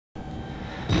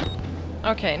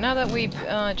Okay, now that we've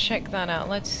checked that out,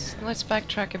 let's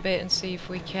backtrack a bit and see if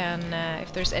we can,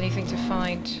 if there's anything to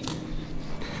find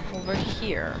over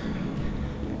here.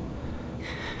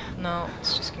 No,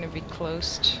 it's just gonna be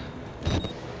closed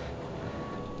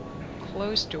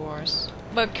doors.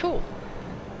 But cool.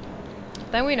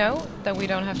 Then we know that we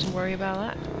don't have to worry about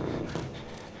that.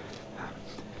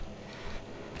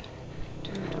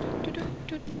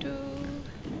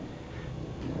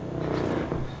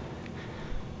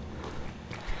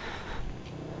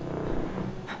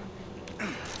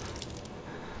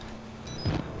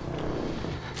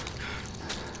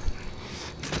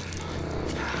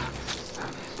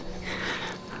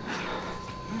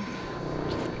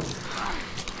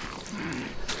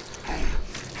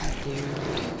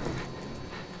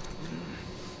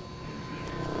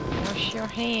 Wash your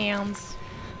hands.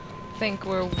 I think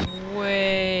we're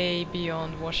way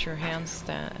beyond wash your hands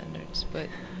standards, but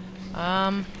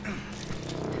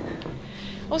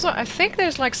also I think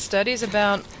there's like studies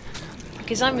about,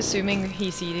 because I'm assuming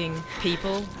he's eating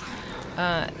people.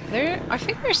 I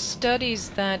think there's studies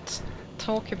that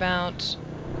talk about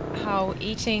how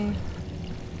eating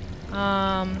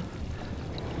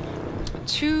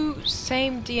two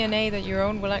same DNA that your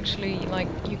own will actually, like,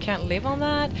 you can't live on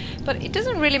that. But it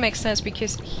doesn't really make sense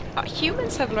because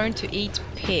humans have learned to eat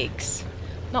pigs.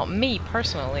 Not me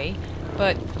personally,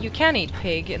 but you can eat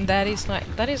pig, and that is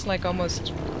like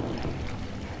almost,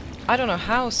 I don't know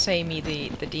how samey the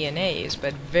DNA is,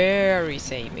 but very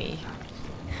samey.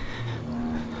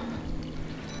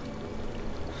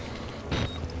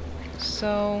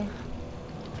 So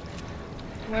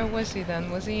where was he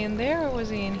then? Was he in there or was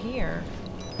he in here?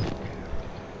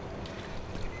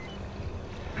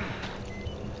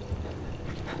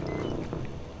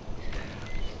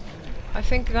 I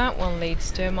think that one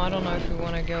leads to him. I don't know if we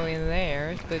want to go in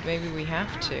there, but maybe we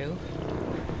have to.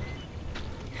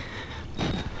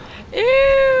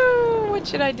 Ew! What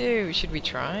should I do? Should we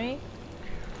try?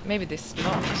 Maybe this is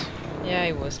locked. Yeah,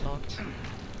 it was locked.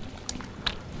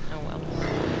 Oh well.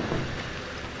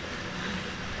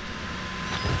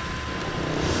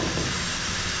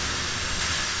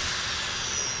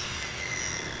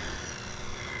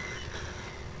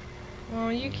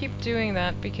 Well, you keep doing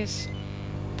that because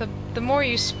the more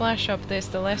you splash up this,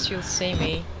 the less you'll see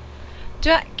me.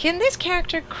 Can this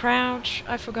character crouch?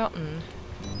 I've forgotten.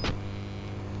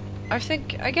 I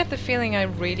get the feeling I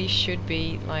really should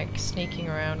be like sneaking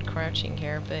around crouching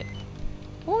here, but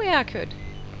oh yeah, I could.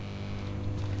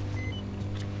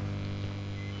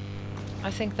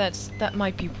 I think that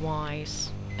might be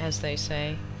wise, as they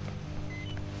say.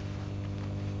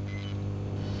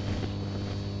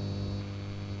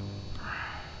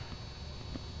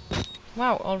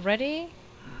 Wow, already?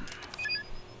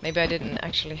 Maybe I didn't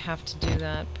actually have to do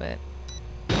that, but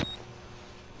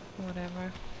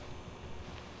whatever.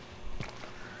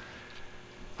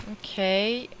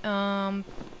 Okay, but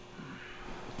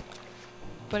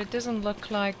it doesn't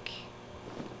look like...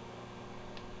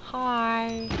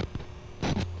 Hi!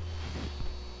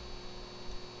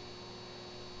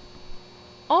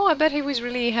 Oh, I bet he was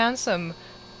really handsome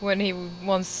when he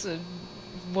once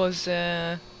was, you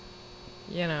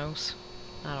know,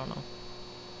 I don't know.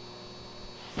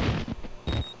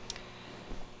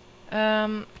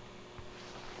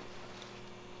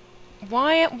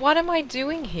 What am I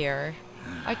doing here?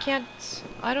 I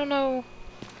don't know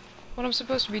what I'm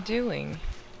supposed to be doing.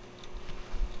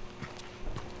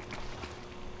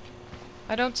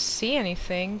 I don't see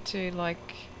anything to,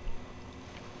 like...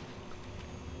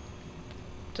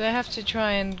 Do I have to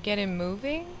try and get him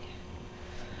moving?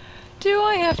 Do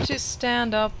I have to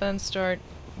stand up and start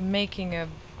making a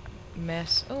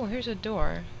mess? Oh, here's a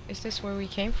door. Is this where we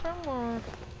came from, or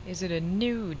is it a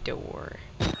new door?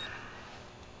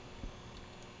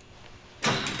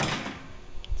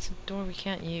 It's a door we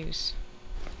can't use.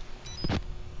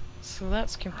 So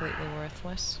that's completely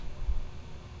worthless.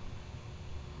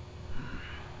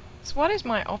 So what is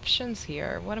my options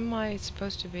here? What am I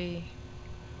supposed to be?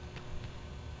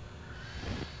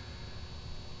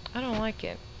 I don't like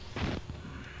it.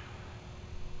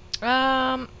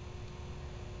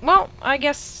 Well, I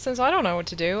guess since I don't know what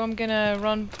to do, I'm gonna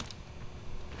run...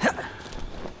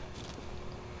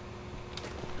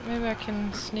 Maybe I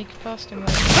can sneak past him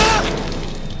later.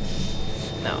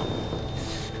 No.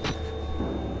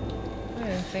 I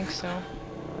didn't think so.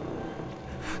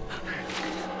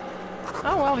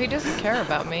 Oh well, he doesn't care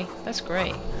about me. That's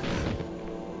great.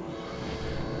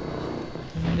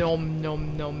 Nom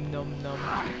nom nom nom nom.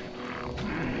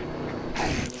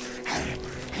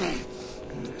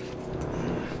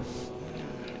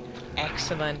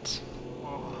 Excellent.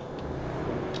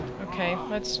 Okay,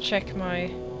 let's check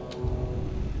my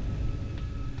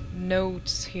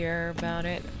notes here about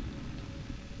it.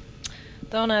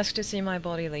 Don't ask to see my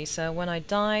body, Lisa. When I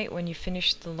die, when you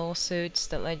finish the lawsuits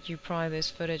that let you pry this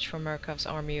footage from Murkov's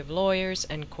army of lawyers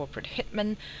and corporate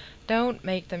hitmen, don't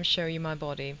make them show you my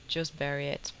body. Just bury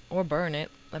it. Or burn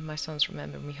it. Let my sons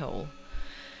remember me whole.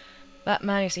 That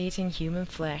man is eating human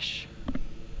flesh.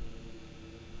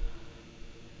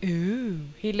 Ooh.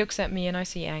 He looks at me and I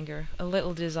see anger, a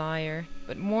little desire,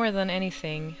 but more than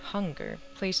anything, hunger.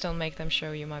 Please don't make them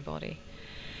show you my body.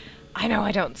 I know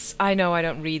I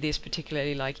don't read this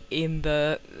particularly like in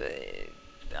the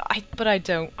but I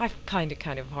don't. I've kind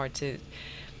of hard to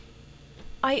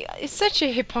it's such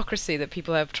a hypocrisy that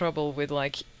people have trouble with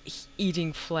like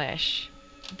eating flesh.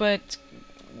 But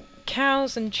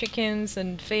cows and chickens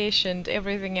and fish and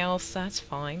everything else, that's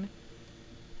fine.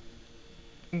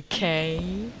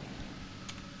 Okay.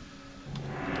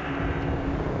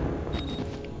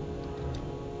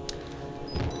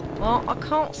 Well, I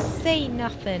can't say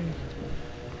nothing.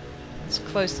 Let's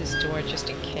close this door just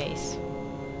in case.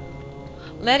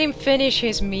 Let him finish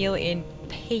his meal in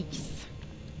peace.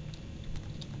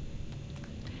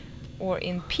 Or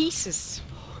in pieces.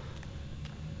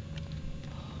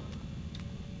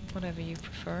 Whatever you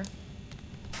prefer.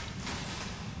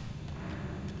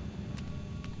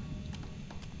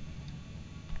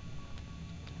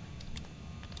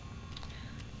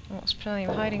 Well, there's plenty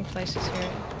of hiding places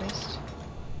here, at least.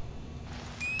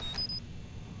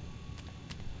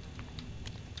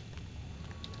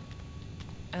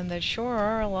 And there sure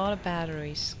are a lot of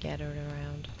batteries scattered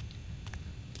around.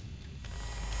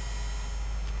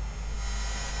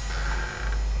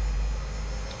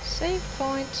 Save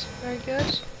point, very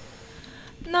good.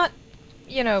 Not,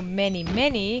 you know,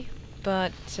 many,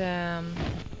 but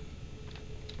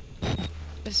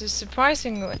this is a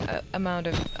surprising amount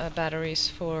of batteries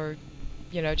for,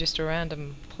 you know, just a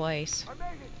random place. I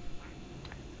made it!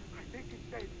 I think it's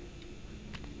safe.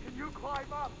 Can you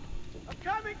climb up? I'm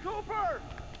coming, Cooper!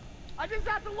 I just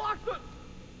have to lock the...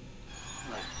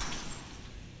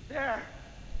 There!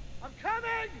 I'm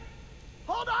coming!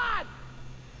 Hold on!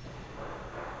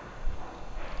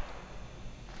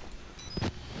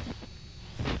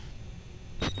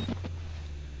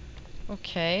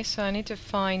 Okay, so I need to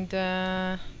find,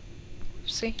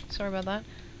 see, sorry about that.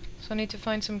 So I need to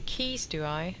find some keys, do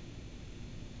I?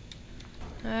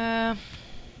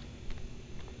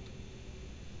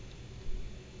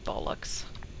 Bollocks.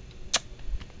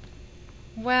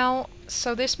 Well,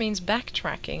 so this means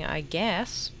backtracking, I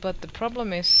guess, but the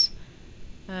problem is,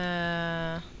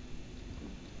 maybe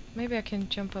I can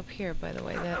jump up here, by the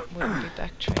way, that wouldn't be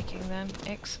backtracking then.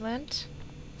 Excellent.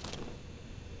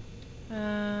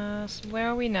 So where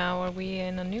are we now? Are we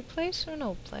in a new place or an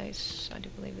old place? I do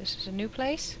believe this is a new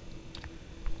place.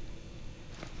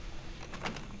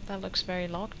 That looks very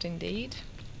locked indeed.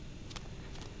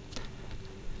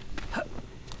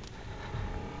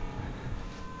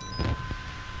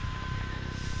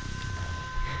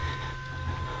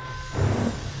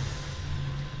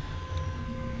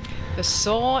 The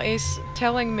saw is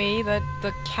telling me that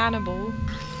the cannibal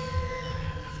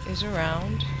is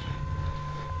around.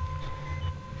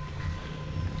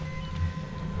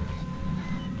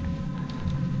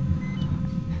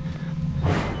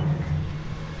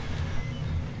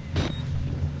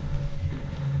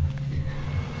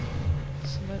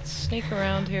 So let's sneak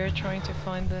around here trying to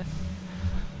find the...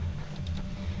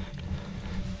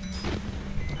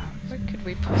 Where could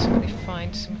we possibly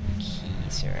find some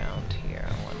keys around here,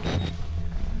 I wonder?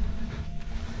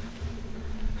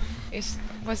 Is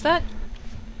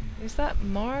that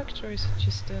marked, or is it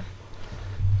just a...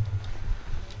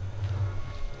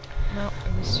 No,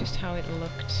 it was just how it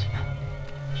looked.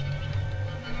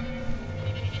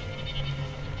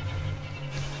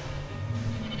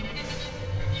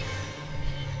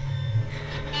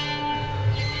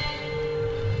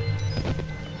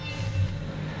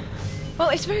 Well,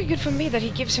 it's very good for me that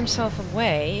he gives himself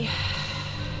away.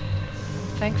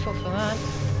 Thankful for that.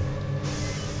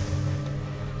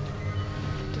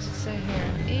 What does it say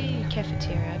here? Ew,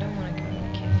 cafeteria. I don't want to go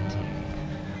in the cafeteria.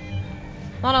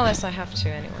 Not unless I have to,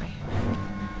 anyway.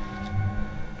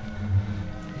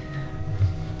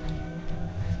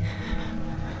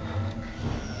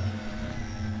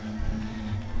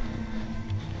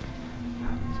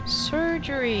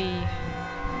 Surgery!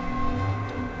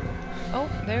 Oh,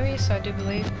 there he is, I do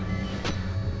believe.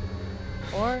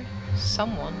 Or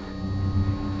someone.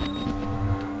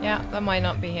 Yeah, that might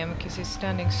not be him, because he's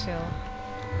standing still.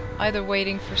 Either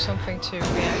waiting for something to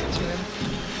react to him.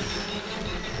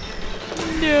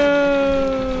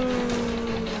 No!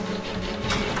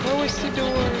 Where was the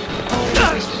door? Oh,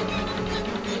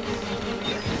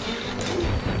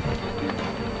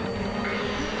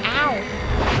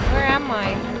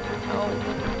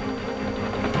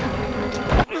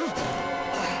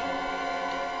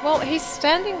 Well, he's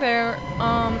standing there.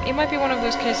 It might be one of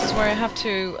those cases where I have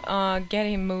to get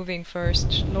him moving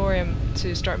first, lure him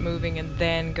to start moving, and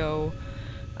then go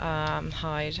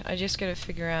hide. I just gotta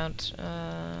figure out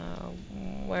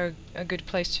where a good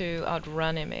place to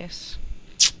outrun him is.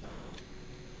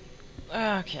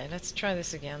 Okay, let's try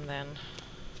this again then.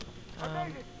 I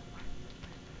made it.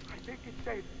 I think it's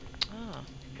safe. Ah.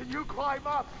 Can you climb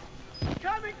up? I'm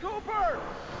coming, Cooper!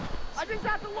 I just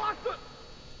have to lock the...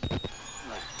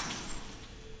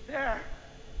 There.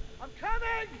 I'm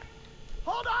coming!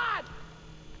 Hold on!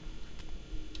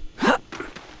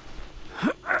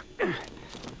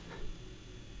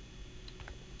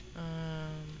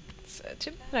 It's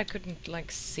too bad I couldn't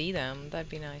like see them. That'd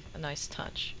be a nice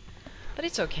touch. But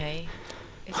it's okay.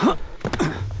 It's not,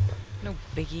 no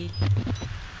biggie. I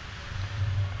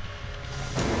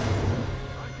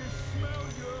can smell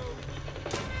you!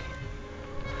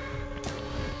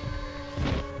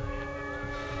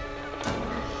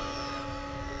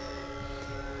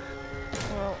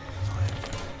 Well,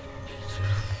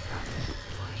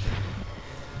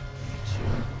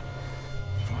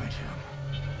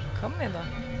 kom med då.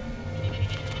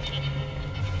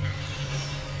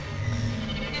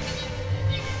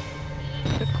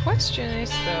 The question is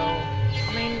though,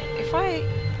 I mean, if I...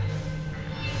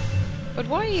 But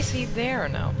why is he there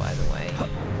now, by the way?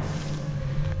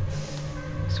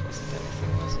 This wasn't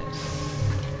anything, was it?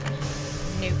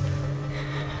 Nope.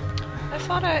 I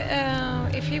thought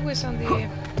if he was on the...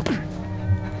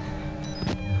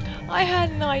 I had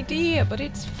an idea, but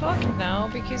it's fucked now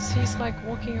because he's like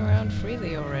walking around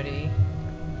freely already.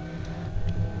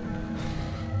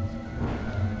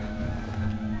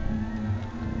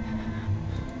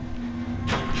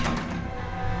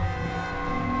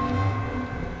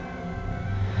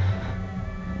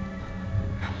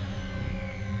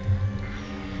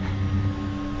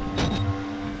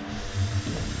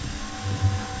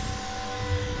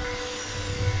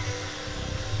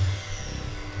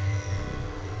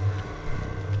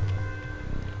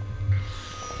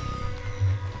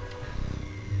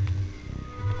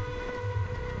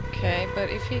 Okay, but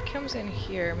if he comes in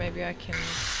here, maybe I can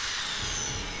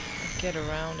get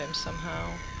around him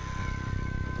somehow.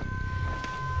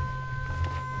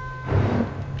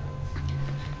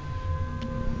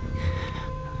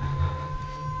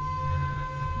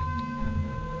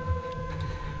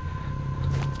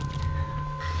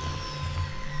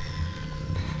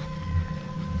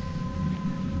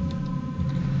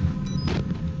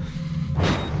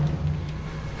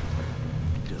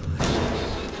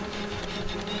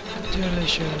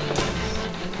 Delicious.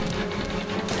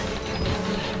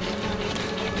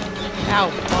 Ow,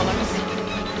 bollocks.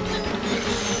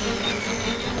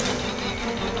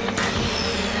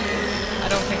 I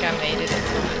don't think I made it in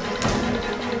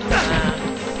time.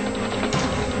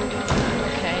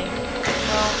 Okay.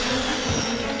 Well.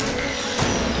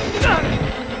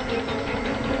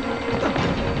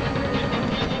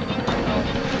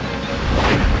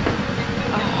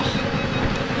 Oh.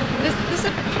 There's a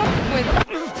problem with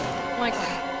like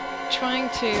trying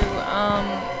to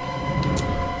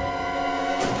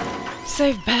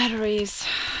save batteries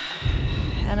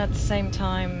and at the same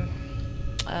time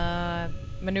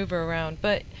maneuver around,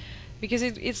 but because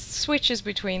it switches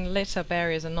between lit up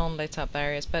areas and non-lit up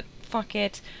areas, but fuck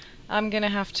it, I'm gonna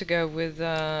have to go with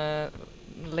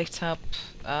lit up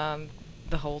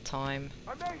the whole time.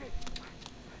 I made it!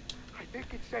 I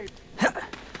think it's safe.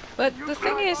 But the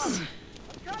thing is, I'm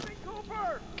coming,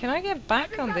 Cooper! can I get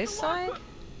back on this side?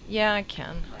 Yeah, I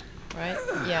can. Right?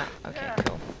 Yeah, okay,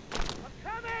 cool. I'm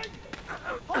coming!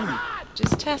 Hold on!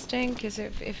 Just testing, because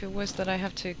if it was that I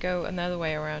have to go another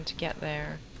way around to get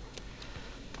there.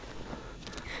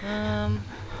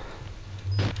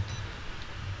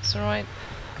 It's alright.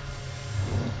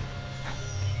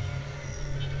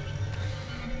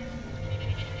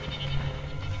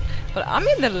 But I'm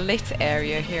in the lit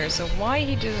area here, so why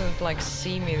he doesn't like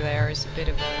see me there is a bit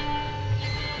of a...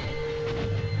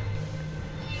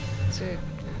 It's a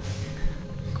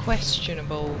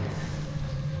questionable,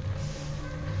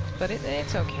 but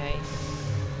it's okay.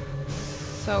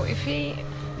 So if he...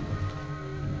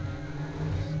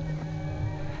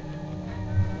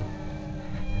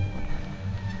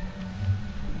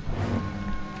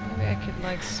 Maybe I could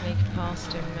like sneak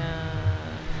past him,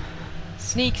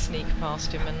 sneak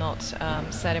past him and not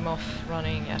set him off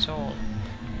running at all.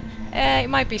 It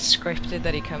might be scripted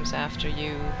that he comes after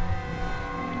you.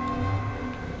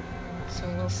 So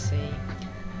we'll see.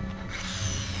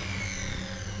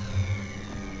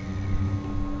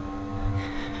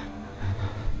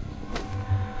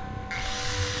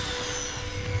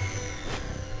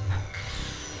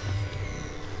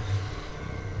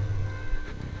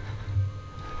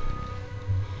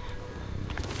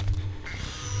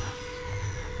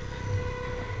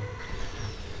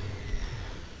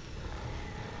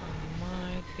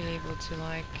 to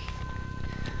like...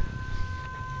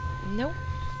 Nope.